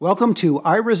Welcome to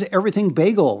Ira's Everything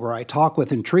Bagel, where I talk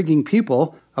with intriguing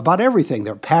people about everything,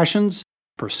 their passions,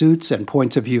 pursuits, and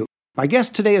points of view. My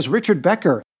guest today is Richard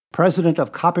Becker, president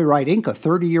of Copyright Inc., a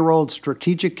 30-year-old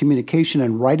strategic communication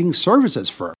and writing services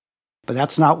firm. But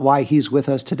that's not why he's with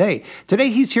us today.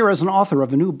 Today he's here as an author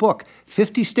of a new book,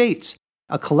 50 States,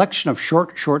 a collection of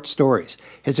short stories.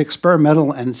 His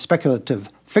experimental and speculative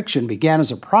fiction began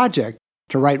as a project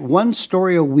to write one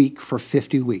story a week for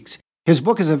 50 weeks. His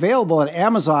book is available at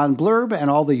Amazon, Blurb, and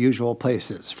all the usual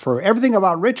places. For everything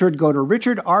about Richard, go to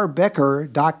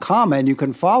richardrbecker.com, and you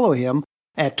can follow him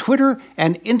at Twitter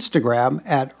and Instagram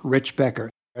at Rich Becker.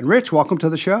 And Rich, welcome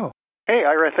to the show. Hey,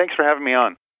 Ira, thanks for having me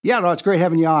on. Yeah, no, it's great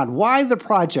having you on. Why the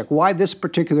project? Why this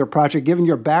particular project, given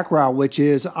your background, which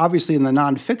is obviously in the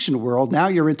nonfiction world? Now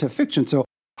you're into fiction. So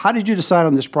how did you decide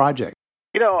on this project?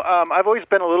 I've always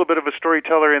been a little bit of a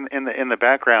storyteller in the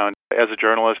background as a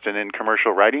journalist and in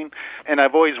commercial writing, and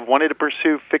I've always wanted to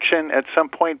pursue fiction at some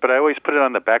point, but I always put it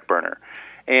on the back burner.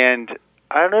 And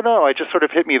I don't know, it just sort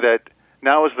of hit me that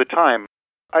now is the time.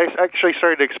 I actually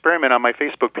started to experiment on my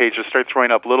Facebook page to start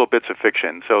throwing up little bits of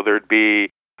fiction. So there'd be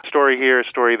a story here, a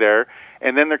story there,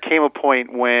 and then there came a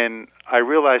point when I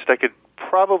realized I could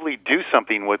probably do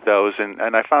something with those, and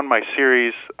I found my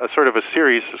series, a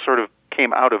series sort of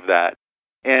came out of that.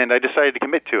 And I decided to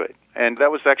commit to it. And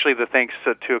that was actually the thanks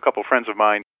to a couple friends of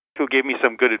mine who gave me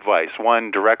some good advice,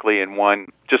 one directly and one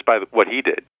just by what he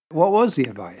did. What was the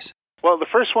advice? Well, the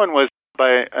first one was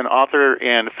by an author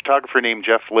and a photographer named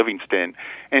Jeff Livingston.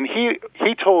 And he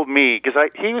told me,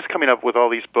 because he was coming up with all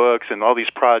these books and all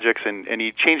these projects, and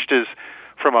he changed his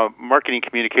from a marketing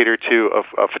communicator to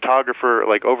a photographer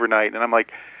like overnight. And I'm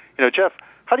like, Jeff,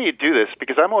 how do you do this?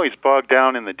 Because I'm always bogged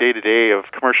down in the day-to-day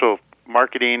of commercial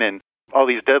marketing and all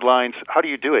these deadlines. How do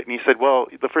you do it? And he said, well,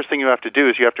 the first thing you have to do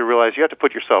is you have to realize you have to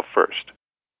put yourself first.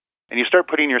 And you start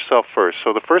putting yourself first.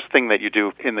 So the first thing that you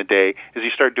do in the day is you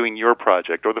start doing your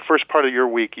project, or the first part of your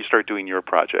week you start doing your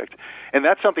project. And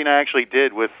that's something I actually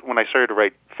did when I started to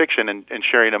write fiction and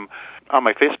sharing them on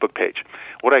my Facebook page.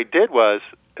 What I did is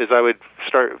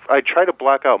I'd try to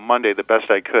block out Monday the best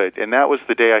I could, and that was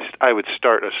the day I would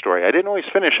start a story. I didn't always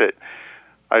finish it.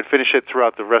 I'd finish it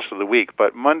throughout the rest of the week,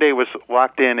 but Monday was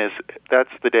locked in as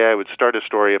that's the day I would start a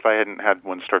story if I hadn't had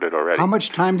one started already. How much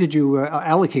time did you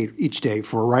allocate each day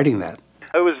for writing that?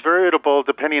 It was variable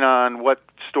depending on what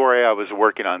story I was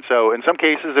working on. So in some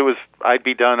cases I'd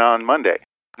be done on Monday.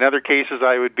 In other cases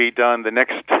I would be done the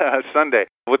next Sunday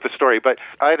with the story. But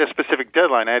I had a specific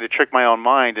deadline. I had to trick my own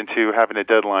mind into having a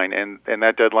deadline, and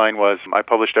that deadline was I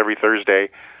published every Thursday,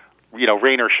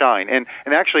 rain or shine. And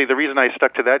actually, the reason I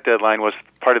stuck to that deadline was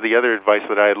part of the other advice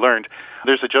that I had learned.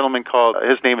 There's a gentleman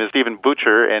his name is Stephen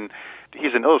Butcher, and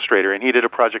he's an illustrator, and he did a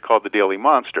project called The Daily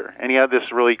Monster. And he had this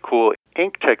really cool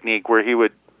ink technique where he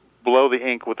would blow the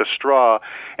ink with a straw,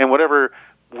 and whatever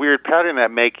weird pattern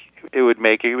it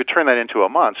would turn that into a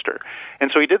monster.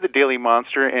 And so he did The Daily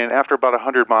Monster, and after about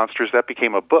 100 monsters, that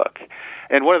became a book.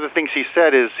 And one of the things he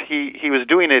said is he was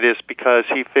doing it is because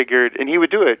he figured, and he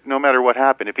would do it no matter what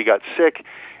happened. If he got sick,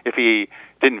 if he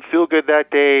didn't feel good that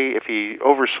day, if he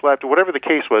overslept, whatever the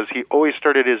case was, he always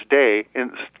started his day,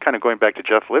 and kind of going back to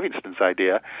Jeff Livingston's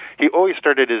idea, he always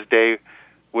started his day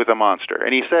with a monster.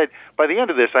 And he said, by the end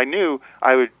of this, I knew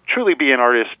I would truly be an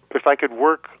artist if I could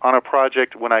work on a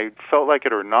project when I felt like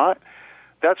it or not.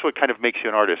 That's what kind of makes you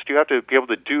an artist. You have to be able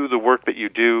to do the work that you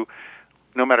do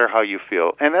no matter how you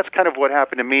feel. And that's kind of what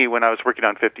happened to me when I was working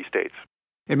on 50 States.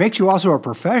 It makes you also a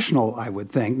professional, I would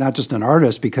think, not just an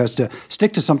artist, because to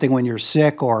stick to something when you're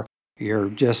sick or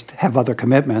you just have other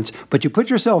commitments, but you put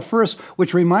yourself first,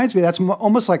 which reminds me, that's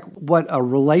almost like what a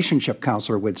relationship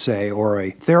counselor would say, or a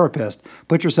therapist.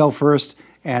 Put yourself first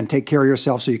and take care of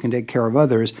yourself so you can take care of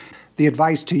others. The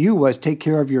advice to you was take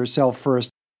care of yourself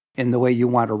first in the way you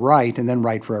want to write, and then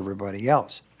write for everybody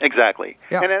else. Exactly.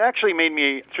 Yeah. And it actually made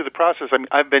me, through the process,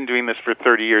 I've been doing this for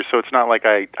 30 years, so it's not like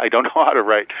I don't know how to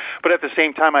write. But at the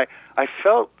same time, I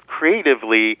felt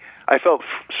creatively,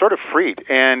 sort of freed.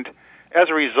 And as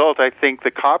a result, I think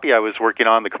the copy I was working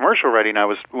on, the commercial writing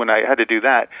when I had to do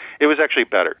that, it was actually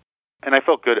better. And I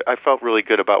felt good. I felt really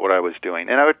good about what I was doing.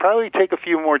 And I would probably take a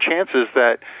few more chances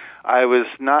that I was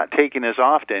not taking as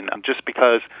often, just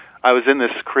because I was in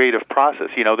this creative process.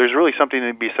 There's really something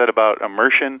to be said about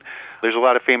immersion. There's a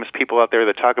lot of famous people out there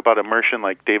that talk about immersion,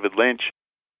 like David Lynch.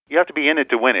 You have to be in it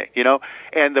to win it,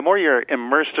 And the more you're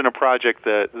immersed in a project,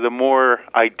 the more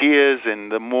ideas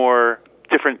and the more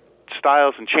different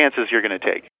styles and chances you're going to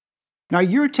take. Now,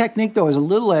 your technique, though, is a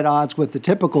little at odds with the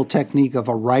typical technique of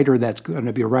a writer that's going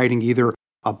to be writing either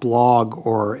a blog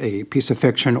or a piece of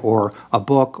fiction or a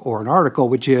book or an article,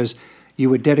 which is you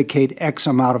would dedicate X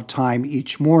amount of time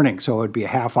each morning. So it would be a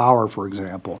half hour, for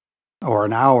example, or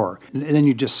an hour. And then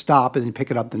you just stop and then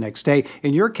pick it up the next day.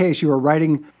 In your case, you were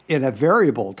writing in a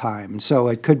variable time. So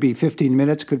it could be 15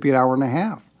 minutes, could be an hour and a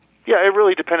half. Yeah, it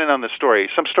really depended on the story.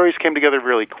 Some stories came together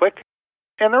really quick,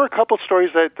 and there were a couple stories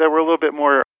that were a little bit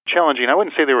more challenging. I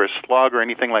wouldn't say they were a slog or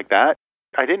anything like that.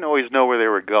 I didn't always know where they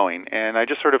were going, and I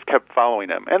just sort of kept following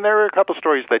them. And there were a couple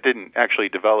stories that didn't actually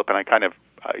develop, and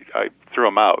I threw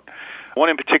them out. One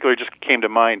in particular just came to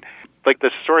mind, like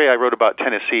the story I wrote about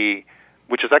Tennessee,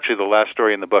 which is actually the last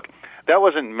story in the book. That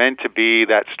wasn't meant to be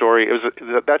that story.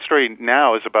 That story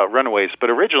now is about runaways, but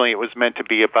originally it was meant to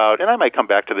be about, and I might come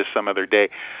back to this some other day,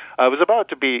 it was about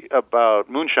to be about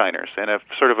moonshiners and a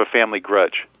sort of a family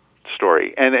grudge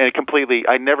story. And completely,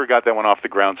 I never got that one off the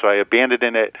ground, so I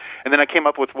abandoned it, and then I came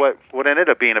up with what ended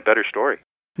up being a better story.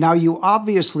 Now, you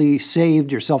obviously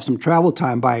saved yourself some travel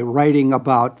time by writing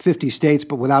about 50 states,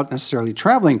 but without necessarily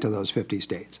traveling to those 50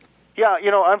 states. Yeah,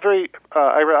 I'm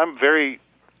very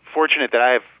fortunate that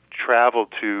I have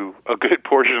traveled to a good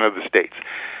portion of the states.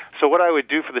 So what I would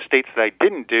do for the states that I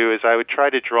didn't do is I would try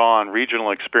to draw on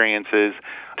regional experiences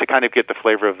to kind of get the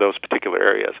flavor of those particular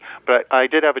areas. But I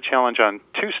did have a challenge on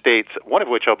 2 states, one of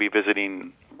which I'll be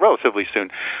visiting relatively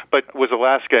soon, but was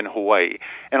Alaska and Hawaii.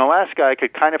 In Alaska, I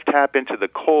could kind of tap into the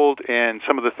cold and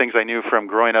some of the things I knew from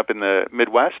growing up in the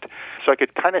Midwest. So I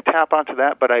could kind of tap onto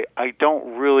that, but I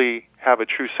don't really have a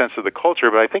true sense of the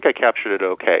culture, but I think I captured it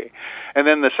okay. And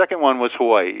then the second one was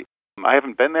Hawaii. I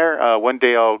haven't been there. One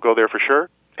day I'll go there for sure.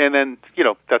 And then,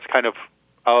 that's kind of,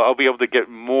 I'll be able to get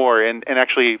more. And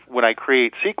actually, when I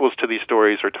create sequels to these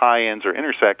stories or tie-ins or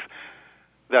intersects,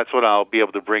 that's when I'll be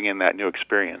able to bring in that new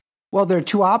experience. Well, there are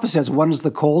 2 opposites. One is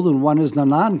the cold and one is the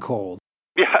non-cold.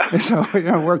 Yeah. So it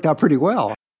worked out pretty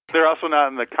well. They're also not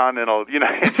in the continental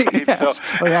United States. Yes. So.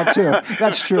 Oh, yeah, too.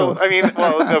 That's true.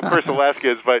 So, of course,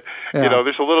 Alaska is, but,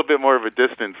 there's a little bit more of a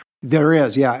distance. There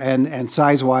is, yeah, and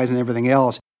size-wise and everything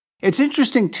else. It's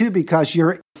interesting, too, because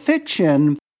your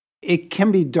fiction, it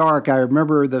can be dark. I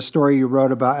remember the story you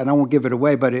wrote about, and I won't give it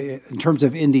away, but in terms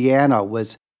of Indiana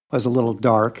was a little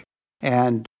dark.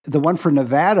 And the one for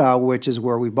Nevada, which is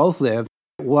where we both live,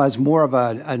 was more of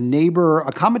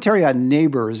a commentary on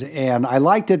neighbors. And I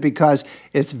liked it because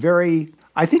it's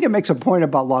I think it makes a point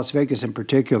about Las Vegas in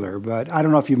particular, but I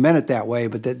don't know if you meant it that way,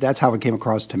 but that's how it came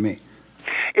across to me.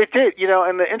 It did,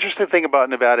 and the interesting thing about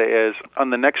Nevada is on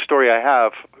the next story I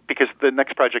have, because one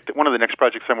of the next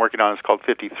projects I'm working on is called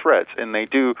 50 Threads, and they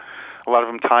do a lot of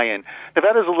them tie in.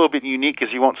 Nevada's a little bit unique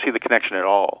because you won't see the connection at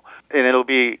all, and it'll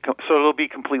be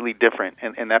completely different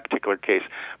in that particular case.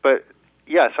 But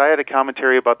yes, I had a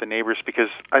commentary about the neighbors because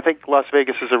I think Las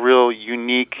Vegas is a real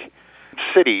unique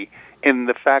city in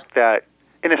the fact that,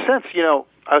 in a sense,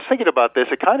 I was thinking about this.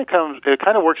 It kind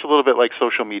of works a little bit like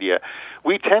social media.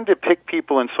 We tend to pick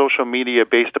people in social media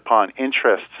based upon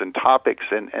interests and topics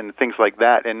and things like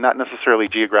that, and not necessarily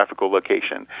geographical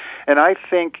location. And I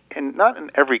think, and not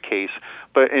in every case,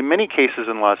 but in many cases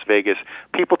in Las Vegas,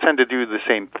 people tend to do the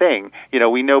same thing.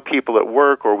 We know people at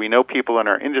work or we know people in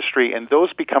our industry, and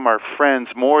those become our friends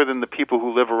more than the people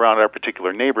who live around our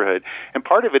particular neighborhood. And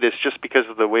part of it is just because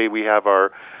of the way we have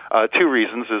our 2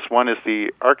 reasons. One is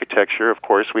the architecture. Of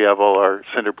course, we have all our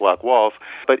cinder block walls,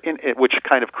 but which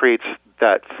kind of creates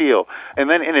that feel. And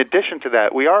then in addition to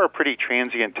that, we are a pretty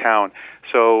transient town.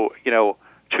 So,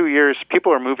 2 years,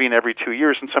 people are moving every 2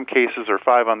 years, in some cases, or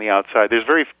 5 on the outside. There's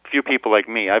very few people like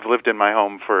me. I've lived in my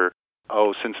home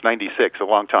since 96, a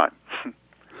long time.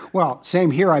 Well,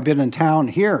 same here. I've been in town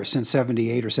here since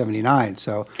 78 or 79.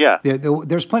 So yeah.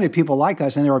 There's plenty of people like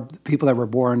us, and there are people that were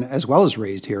born as well as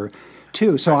raised here,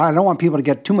 too. So I don't want people to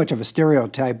get too much of a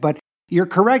stereotype, but you're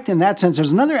correct in that sense.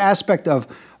 There's another aspect of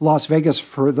Las Vegas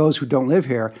for those who don't live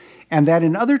here, and that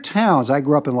in other towns, I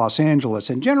grew up in Los Angeles,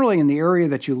 and generally in the area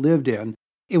that you lived in,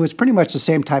 it was pretty much the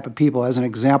same type of people. As an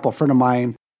example, a friend of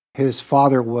mine, his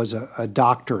father was a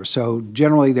doctor, so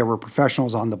generally there were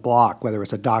professionals on the block, whether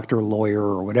it's a doctor, lawyer,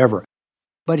 or whatever.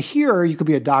 But here, you could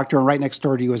be a doctor, and right next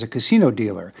door to you is a casino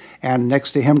dealer, and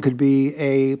next to him could be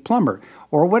a plumber,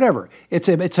 or whatever. It's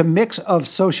a mix of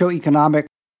socioeconomic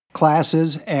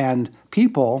classes and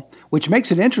people, which makes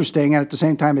it interesting, and at the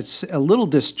same time, it's a little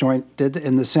disjointed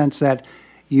in the sense that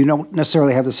you don't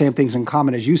necessarily have the same things in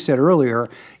common. As you said earlier,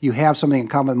 you have something in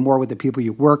common more with the people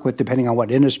you work with, depending on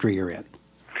what industry you're in.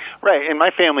 Right, and my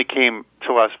family came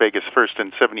to Las Vegas first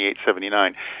in 78,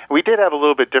 79. We did have a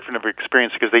little bit different of an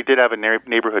experience because they did have a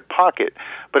neighborhood pocket,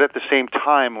 but at the same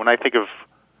time, when I think of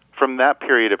from that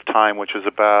period of time, which was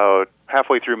about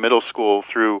halfway through middle school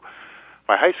through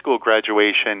my high school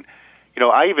graduation,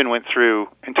 I even went through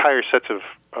entire sets of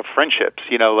of friendships,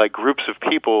 like groups of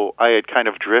people. I had kind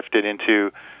of drifted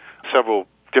into several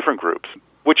different groups,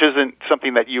 which isn't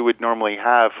something that you would normally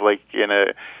have, like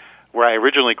where I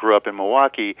originally grew up in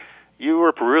Milwaukee. You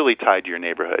were really tied to your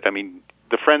neighborhood. I mean,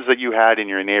 the friends that you had in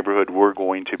your neighborhood were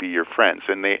going to be your friends.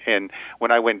 And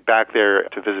when I went back there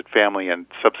to visit family and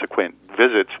subsequent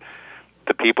visits,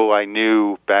 the people I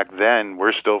knew back then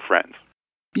were still friends.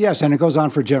 Yes, and it goes on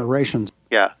for generations.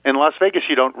 Yeah. In Las Vegas,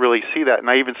 you don't really see that. And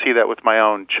I even see that with my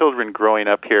own children growing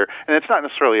up here. And it's not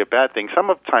necessarily a bad thing.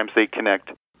 Sometimes they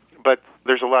connect, but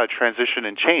there's a lot of transition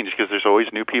and change because there's always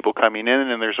new people coming in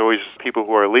and there's always people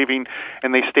who are leaving,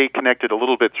 and they stay connected a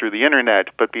little bit through the internet.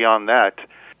 But beyond that,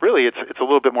 really, it's a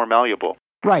little bit more malleable.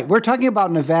 Right. We're talking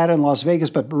about Nevada and Las Vegas,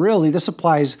 but really this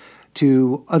applies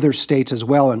to other states as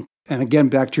well. And again,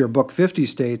 back to your book, 50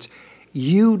 States,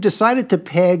 you decided to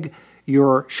peg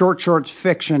your short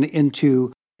fiction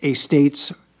into a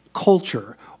state's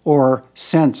culture or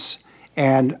sense,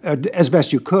 and as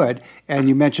best you could. And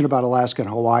you mentioned about Alaska and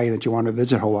Hawaii, that you want to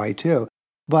visit Hawaii too.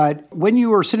 But when you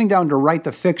were sitting down to write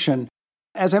the fiction,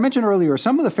 as I mentioned earlier,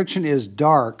 some of the fiction is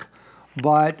dark,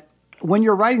 but when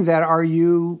you're writing that, are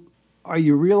you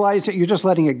realizing you're just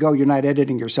letting it go? You're not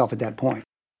editing yourself at that point?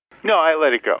 No, I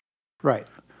let it go. Right.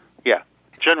 Yeah,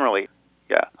 generally.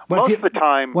 Yeah. Most of the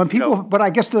time. When people, but I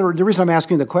guess the reason I'm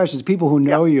asking the question is people who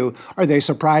know you, are they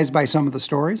surprised by some of the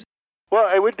stories? Well,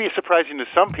 it would be surprising to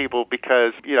some people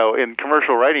because, in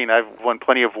commercial writing, I've won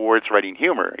plenty of awards writing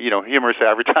humor, humorous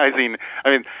advertising. I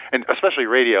mean, and especially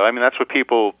radio. I mean, that's what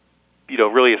people,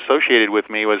 really associated with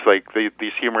me was like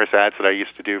these humorous ads that I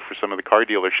used to do for some of the car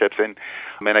dealerships. And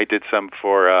I did some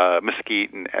for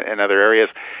Mesquite and other areas.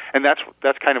 And that's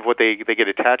kind of what they get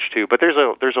attached to. But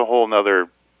there's a whole nother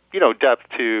depth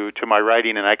to my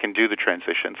writing, and I can do the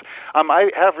transitions.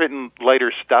 I have written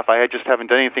lighter stuff. I just haven't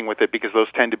done anything with it because those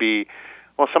tend to be,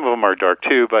 well, some of them are dark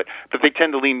too, but they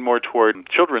tend to lean more toward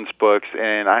children's books,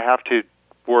 and I have to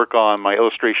work on my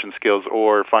illustration skills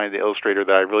or find the illustrator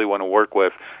that I really want to work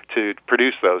with to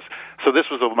produce those. So this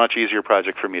was a much easier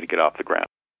project for me to get off the ground.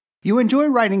 You enjoy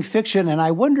writing fiction, and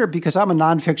I wonder, because I'm a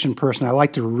nonfiction person, I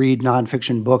like to read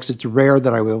nonfiction books. It's rare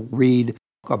that I will read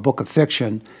a book of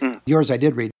fiction. Yours I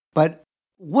did read. But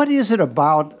what is it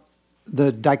about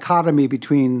the dichotomy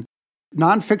between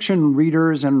nonfiction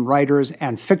readers and writers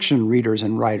and fiction readers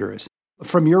and writers?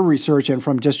 From your research and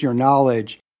from just your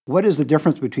knowledge, what is the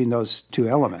difference between those two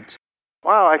elements?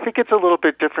 Wow, I think it's a little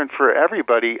bit different for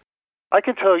everybody. I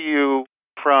can tell you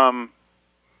from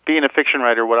being a fiction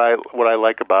writer, what I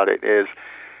like about it is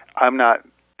I'm not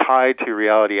tied to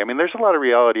reality. I mean, there's a lot of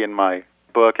reality in my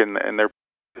book, and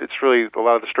it's really, a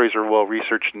lot of the stories are well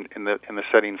researched in the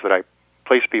settings that I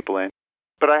place people in.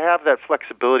 But I have that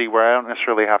flexibility where I don't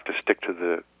necessarily have to stick to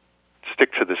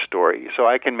the story. So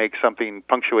I can make something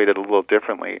punctuated a little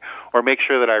differently, or make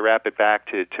sure that I wrap it back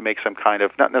to make some kind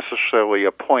of, not necessarily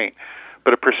a point,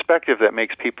 but a perspective that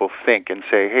makes people think and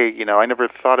say, hey, I never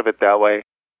thought of it that way.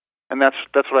 And that's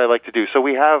what I like to do. So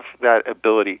we have that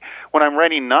ability. When I'm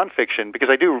writing nonfiction, because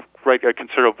I do write a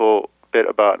considerable bit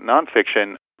about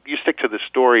nonfiction, you stick to the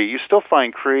story. You still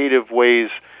find creative ways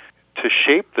to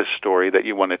shape the story that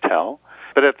you want to tell,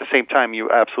 but at the same time,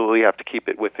 you absolutely have to keep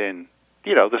it within,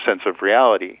 the sense of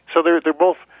reality. So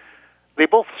they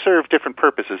both serve different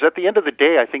purposes. At the end of the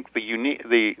day, I think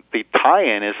the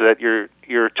tie-in is that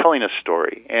you're telling a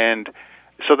story, and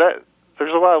so that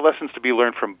there's a lot of lessons to be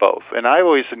learned from both. And I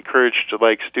always encouraged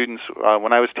students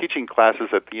when I was teaching classes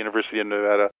at the University of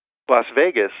Nevada, Las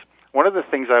Vegas. One of the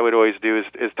things I would always do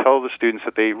is tell the students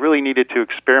that they really needed to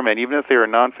experiment, even if they were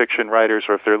nonfiction writers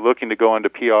or if they're looking to go into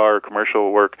PR or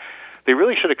commercial work. They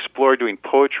really should explore doing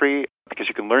poetry because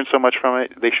you can learn so much from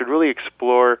it. They should really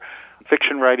explore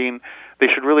fiction writing. They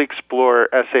should really explore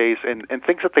essays and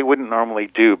things that they wouldn't normally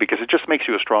do because it just makes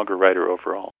you a stronger writer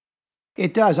overall.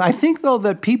 It does. I think, though,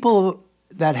 that people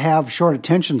that have short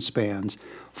attention spans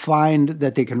find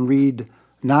that they can read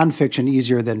nonfiction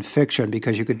easier than fiction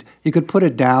because you could put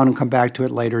it down and come back to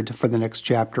it later for the next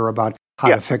chapter about how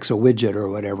to fix a widget or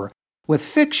whatever. With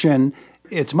fiction,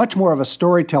 it's much more of a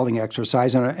storytelling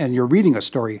exercise, and you're reading a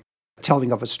story,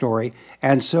 telling of a story,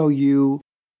 and so you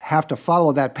have to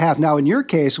follow that path. Now, in your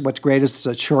case, what's great is it's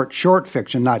a short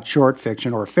fiction, not short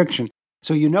fiction or fiction.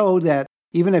 So you know that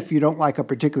even if you don't like a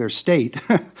particular state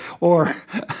or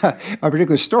a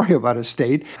particular story about a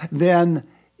state, then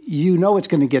you know it's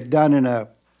going to get done in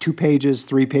 2 pages,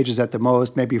 3 pages at the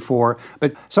most, maybe 4.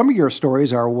 But some of your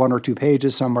stories are 1 or 2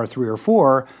 pages, some are 3 or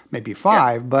 4, maybe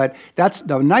 5. But that's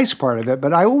the nice part of it.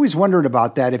 But I always wondered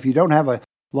about that. If you don't have a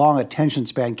long attention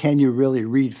span, can you really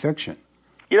read fiction?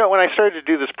 When I started to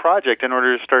do this project, in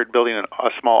order to start building a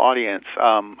small audience,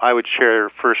 I would share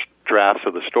first drafts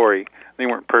of the story. They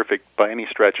weren't perfect by any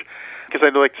stretch, because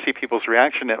I'd like to see people's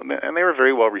reaction, and they were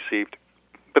very well received.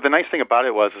 But the nice thing about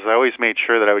it was I always made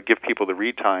sure that I would give people the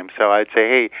read time. So I'd say,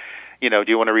 hey, do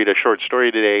you want to read a short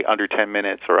story today under 10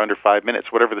 minutes or under 5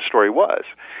 minutes, whatever the story was.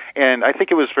 And I think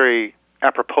it was very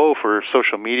apropos for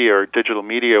social media or digital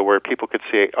media, where people could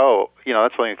say, oh,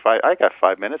 that's only I got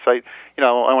 5 minutes. I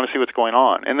want to see what's going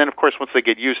on. And then, of course, once they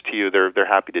get used to you, they're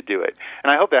happy to do it.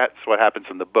 And I hope that's what happens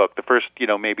in the book. The first,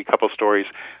 maybe couple stories,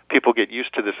 people get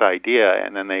used to this idea,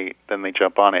 and then they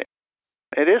jump on it.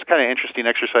 It is kind of interesting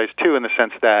exercise, too, in the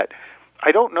sense that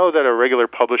I don't know that a regular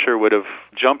publisher would have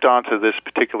jumped onto this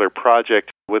particular project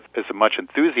with as much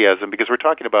enthusiasm, because we're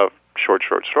talking about short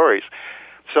stories.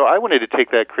 So I wanted to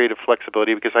take that creative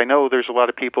flexibility, because I know there's a lot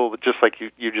of people, just like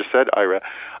you just said, Ira,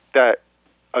 that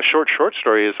a short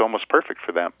story is almost perfect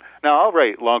for them. Now, I'll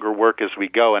write longer work as we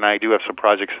go, and I do have some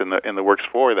projects in the works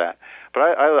for that. But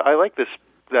I like this,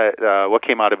 that what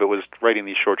came out of it was writing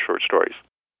these short stories.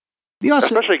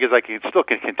 Especially because I still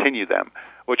can continue them,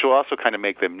 which will also kind of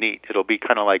make them neat. It'll be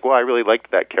kind of like, well, I really liked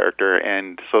that character,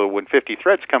 and so when 50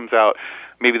 Threads comes out,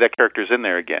 maybe that character's in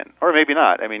there again. Or maybe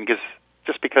not. I mean,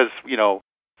 just because,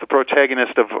 the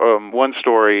protagonist of one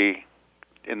story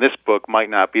in this book might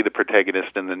not be the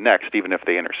protagonist in the next, even if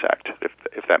they intersect,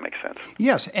 if that makes sense.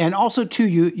 Yes, and also, too,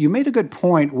 you made a good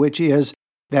point, which is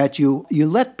that you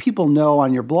let people know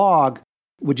on your blog,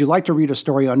 would you like to read a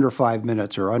story under 5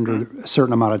 minutes or under a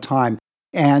certain amount of time?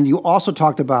 And you also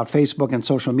talked about Facebook and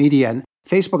social media. And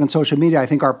Facebook and social media, I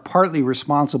think, are partly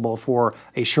responsible for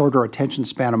a shorter attention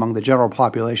span among the general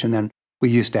population than we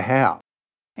used to have.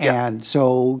 Yeah. And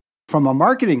so from a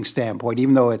marketing standpoint,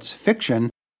 even though it's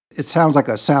fiction, it sounds like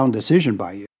a sound decision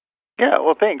by you. Yeah,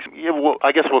 well, thanks. Yeah, well,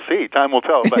 I guess we'll see. Time will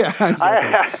tell. But yeah,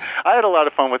 exactly. I had a lot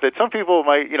of fun with it. Some people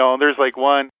might, there's like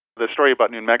the story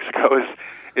about New Mexico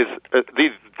is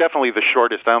definitely the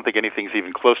shortest. I don't think anything's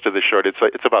even close to the short.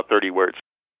 It's about 30 words.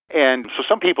 And so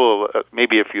some people,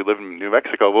 maybe if you live in New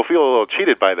Mexico, will feel a little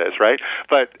cheated by this, right?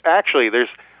 But actually,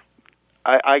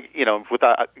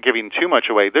 without giving too much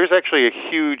away, there's actually a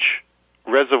huge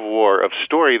reservoir of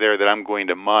story there that I'm going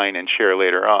to mine and share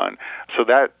later on. So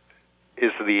that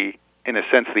is in a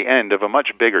sense, the end of a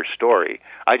much bigger story.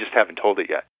 I just haven't told it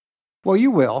yet. Well, you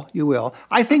will.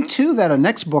 I think, too, that a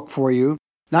next book for you,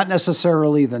 not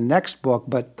necessarily the next book,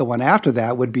 but the one after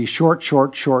that, would be short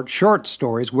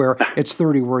stories where it's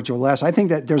 30 words or less. I think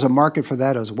that there's a market for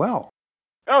that as well.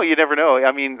 Oh, you never know.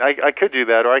 I mean, I could do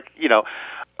that. Or,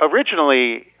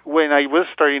 originally, when I was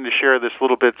starting to share this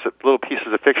little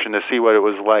pieces of fiction to see what it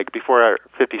was like, before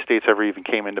 50 States ever even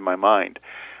came into my mind,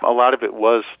 a lot of it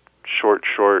was short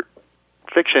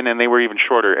fiction, and they were even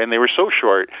shorter, and they were so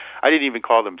short, I didn't even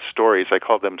call them stories. I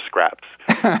called them scraps.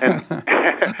 And,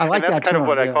 I like and that's that kind of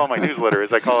what I call my newsletter,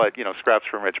 is I call it, scraps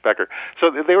from Rich Becker. So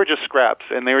they were just scraps,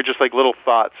 and they were just like little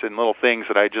thoughts and little things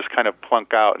that I just kind of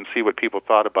plunk out and see what people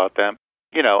thought about them.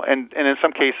 And in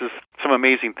some cases, some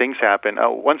amazing things happen.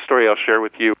 One story I'll share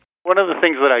with you. One of the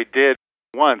things that I did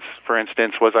once, for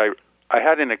instance, was I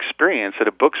had an experience at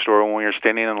a bookstore when we were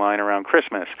standing in line around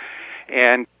Christmas.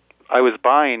 And I was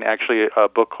buying, actually, a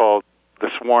book called The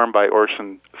Swarm by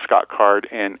Orson Scott Card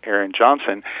and Aaron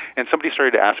Johnson, and somebody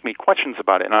started to ask me questions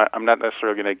about it. And I'm not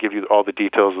necessarily going to give you all the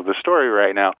details of the story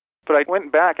right now, but I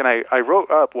went back and I wrote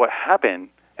up what happened,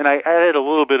 and I added a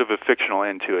little bit of a fictional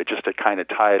end to it just to kind of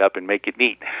tie it up and make it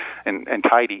neat and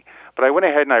tidy. But I went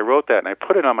ahead and I wrote that, and I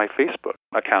put it on my Facebook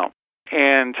account.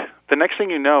 And the next thing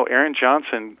you know, Aaron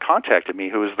Johnson contacted me,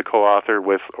 who is the co-author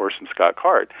with Orson Scott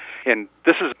Card. And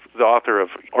this is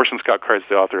Orson Scott Card is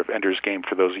the author of Ender's Game,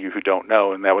 for those of you who don't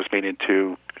know, and that was made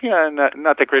into,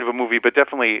 not that great of a movie, but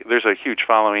definitely there's a huge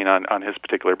following on his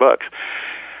particular books.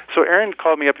 So Aaron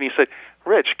called me up and he said,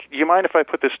 Rich, do you mind if I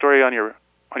put this story on your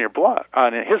blog,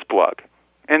 on his blog?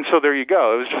 And so there you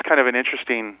go. It was just kind of an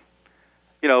interesting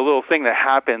little thing that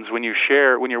happens when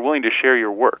you're willing to share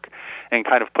your work and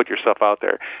kind of put yourself out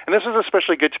there. And this is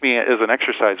especially good to me as an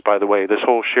exercise, by the way, this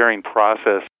whole sharing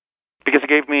process, because it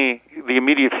gave me the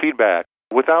immediate feedback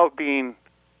without being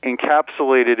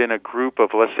encapsulated in a group of,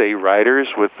 let's say, writers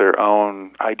with their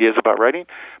own ideas about writing,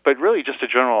 but really just a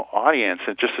general audience,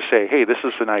 and just to say, hey, this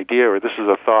is an idea, or this is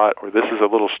a thought, or this is a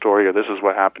little story, or this is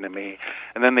what happened to me.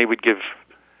 And then they would give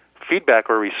feedback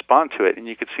or respond to it, and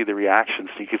you could see the reactions,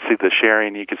 you could see the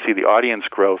sharing, you could see the audience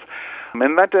growth.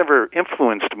 And that never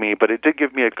influenced me, but it did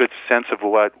give me a good sense of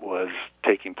what was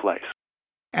taking place.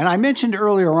 And I mentioned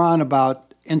earlier on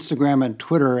about Instagram and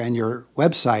Twitter and your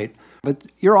website, but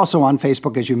you're also on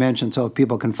Facebook, as you mentioned, so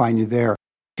people can find you there.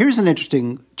 Here's an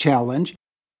interesting challenge.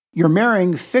 you're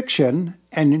marrying fiction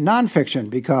and nonfiction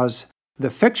because the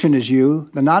fiction is you,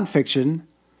 the nonfiction,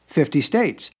 50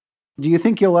 states. Do you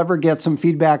think you'll ever get some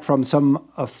feedback from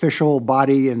some official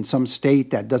body in some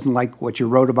state that doesn't like what you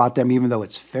wrote about them, even though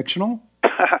it's fictional?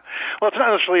 Well, it's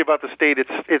not necessarily about the state.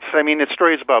 It's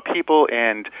stories about people,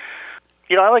 and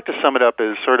I like to sum it up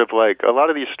as sort of like a lot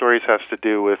of these stories has to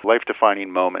do with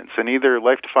life-defining moments, and either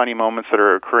life-defining moments that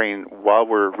are occurring while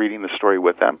we're reading the story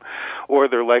with them, or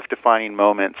they're life-defining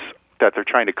moments that they're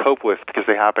trying to cope with because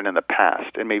they happened in the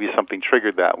past, and maybe something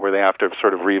triggered that where they have to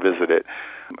sort of revisit it,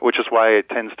 which is why it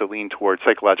tends to lean towards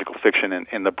psychological fiction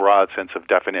in the broad sense of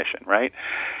definition, right?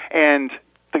 And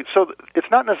so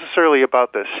it's not necessarily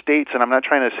about the states, and I'm not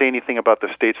trying to say anything about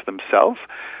the states themselves,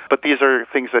 but these are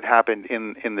things that happened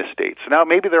in the states. Now,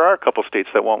 maybe there are a couple states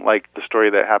that won't like the story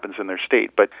that happens in their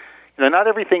state, but not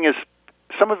everything is.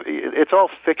 It's all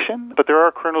fiction, but there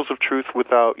are kernels of truth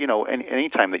without, any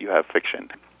time that you have fiction.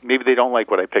 Maybe they don't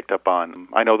like what I picked up on.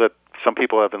 I know that some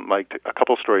people haven't liked a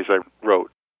couple stories I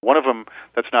wrote. One of them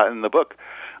that's not in the book,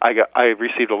 I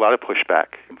received a lot of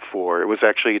pushback for.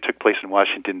 It took place in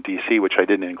Washington, D.C., which I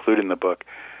didn't include in the book,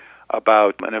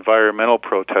 about an environmental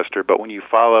protester. But when you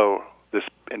follow this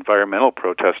environmental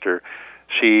protester,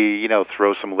 she,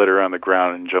 throws some litter on the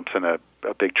ground and jumps in a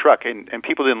big truck. And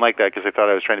people didn't like that because they thought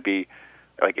I was trying to be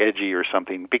like edgy or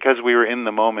something because we were in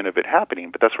the moment of it happening,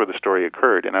 but that's where the story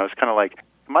occurred. And I was kind of like,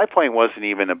 my point wasn't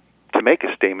even to make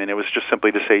a statement. It was just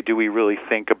simply to say, do we really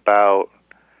think about,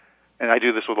 and I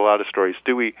do this with a lot of stories,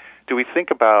 do we think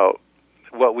about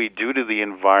what we do to the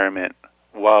environment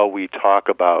while we talk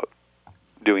about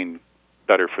doing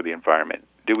better for the environment?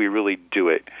 Do we really do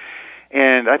it?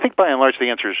 And I think by and large the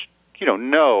answer is,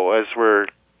 no, as we're,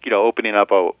 opening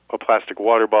up a plastic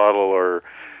water bottle or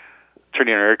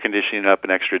turning our air conditioning up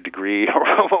an extra degree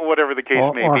or whatever the case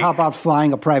may be. Or how about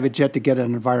flying a private jet to get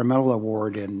an environmental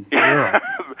award in Europe?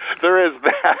 There is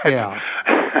that. Yeah.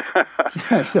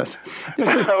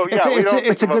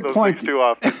 It's a good point. Too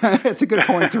often. It's a good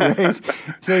point to raise.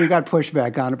 So you got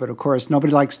pushback on it, but of course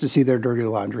nobody likes to see their dirty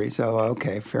laundry. So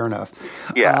okay, fair enough.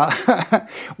 Yeah.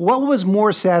 What was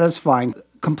more satisfying,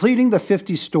 completing the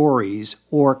 50 stories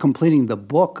or completing the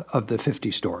book of the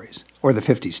 50 stories or the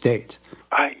 50 states?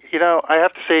 I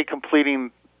have to say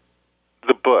completing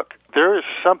the book. There is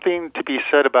something to be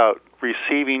said about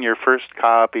receiving your first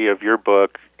copy of your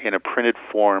book in a printed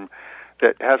form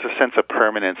that has a sense of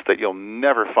permanence that you'll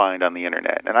never find on the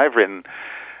internet. And I've written,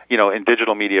 in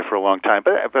digital media for a long time,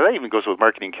 but that even goes with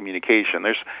marketing communication.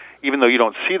 Even though you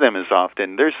don't see them as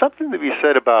often, there's something to be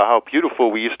said about how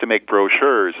beautiful we used to make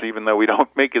brochures, even though we don't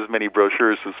make as many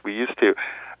brochures as we used to.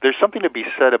 There's something to be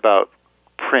said about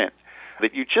print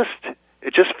that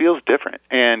it just feels different.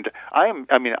 And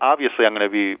obviously I'm going to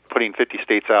be putting 50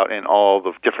 states out in all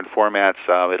the different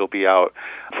formats. It'll be out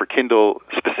for Kindle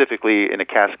specifically in a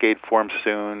Cascade form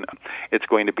soon. It's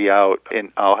going to be out,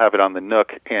 and I'll have it on the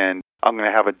Nook, and I'm going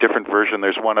to have a different version.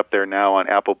 There's one up there now on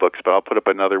Apple Books, but I'll put up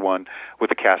another one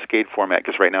with a Cascade format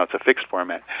because right now it's a fixed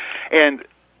format. And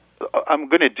I'm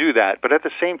going to do that, but at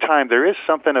the same time, there is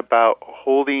something about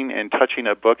holding and touching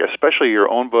a book, especially your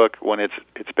own book, when it's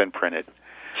been printed.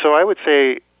 So I would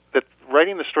say that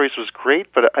writing the stories was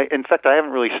great, but in fact, I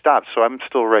haven't really stopped, so I'm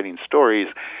still writing stories.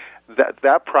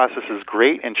 That process is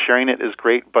great, and sharing it is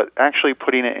great, but actually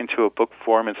putting it into a book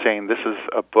form and saying this is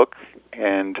a book,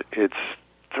 and it's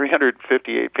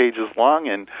 358 pages long,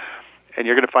 and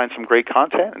you're going to find some great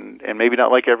content, and maybe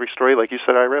not like every story, like you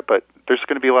said, Ira, but there's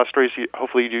going to be a lot of stories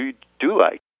hopefully you do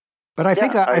like. But I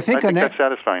think that's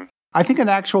satisfying. I think an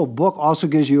actual book also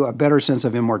gives you a better sense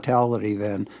of immortality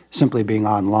than simply being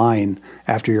online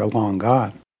after you're long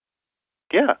gone.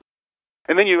 Yeah.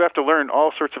 And then you have to learn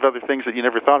all sorts of other things that you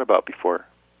never thought about before,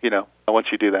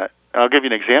 once you do that. And I'll give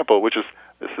you an example,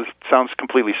 sounds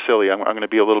completely silly. I'm going to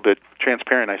be a little bit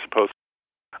transparent, I suppose.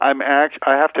 I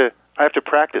have to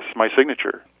practice my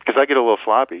signature because I get a little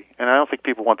sloppy, and I don't think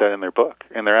people want that in their book,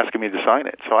 and they're asking me to sign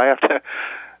it. So I have to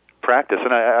practice,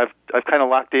 and I've kind of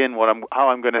locked in how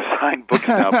I'm going to sign books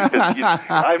now because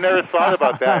I've never thought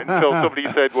about that until somebody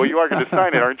said, "Well, you are going to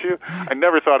sign it, aren't you?" I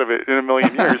never thought of it in a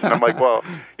million years, and I'm like, "Well,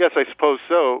 yes, I suppose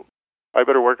so. I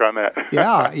better work on that."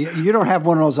 Yeah, you don't have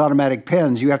one of those automatic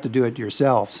pens; you have to do it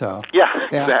yourself. So yeah.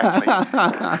 Exactly.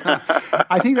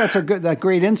 I think that's that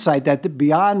great insight that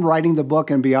beyond writing the book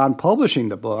and beyond publishing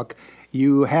the book,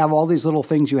 you have all these little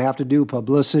things you have to do: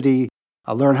 publicity,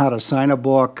 learn how to sign a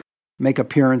book, make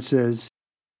appearances,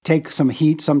 take some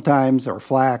heat sometimes or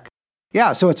flack.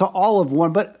 Yeah, so it's all of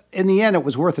one, but in the end it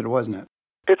was worth it, wasn't it?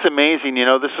 It's amazing.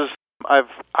 I've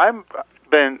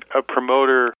been a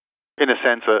promoter in a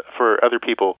sense for other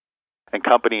people. and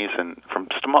companies, and from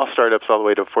small startups all the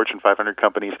way to Fortune 500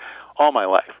 companies all my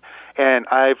life. And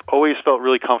I've always felt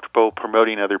really comfortable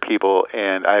promoting other people,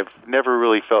 and I've never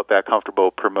really felt that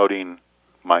comfortable promoting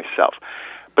myself.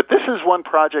 But this is one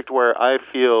project where I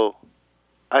feel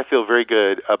very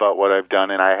good about what I've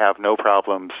done, and I have no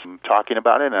problems talking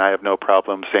about it, and I have no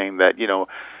problem saying that,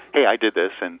 hey, I did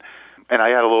this, and I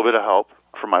had a little bit of help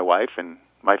from my wife and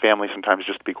my family sometimes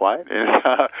just to be quiet.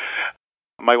 And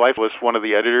my wife was one of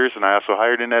the editors, and I also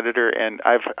hired an editor, and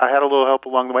I had a little help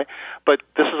along the way. But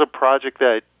this is a project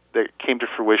that came to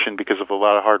fruition because of a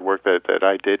lot of hard work that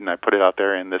I did, and I put it out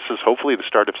there, and this is hopefully the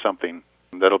start of something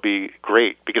that'll be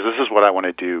great, because this is what I want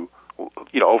to do,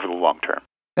 over the long term.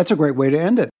 That's a great way to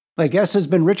end it. My guest has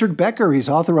been Richard Becker. He's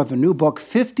author of a new book,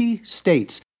 50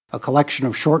 States, a collection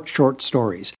of short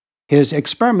stories. His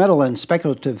experimental and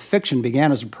speculative fiction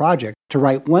began as a project to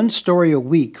write one story a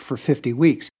week for 50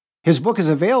 weeks. His book is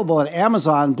available at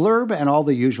Amazon, Blurb, and all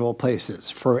the usual places.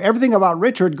 For everything about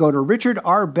Richard, go to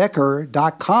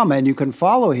richardrbecker.com, and you can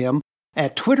follow him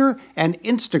at Twitter and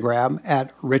Instagram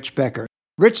at Rich Becker.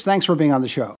 Rich, thanks for being on the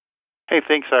show. Hey,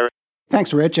 thanks, Ira.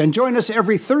 Thanks, Rich. And join us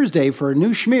every Thursday for a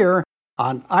new schmear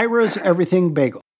on Ira's Everything Bagel.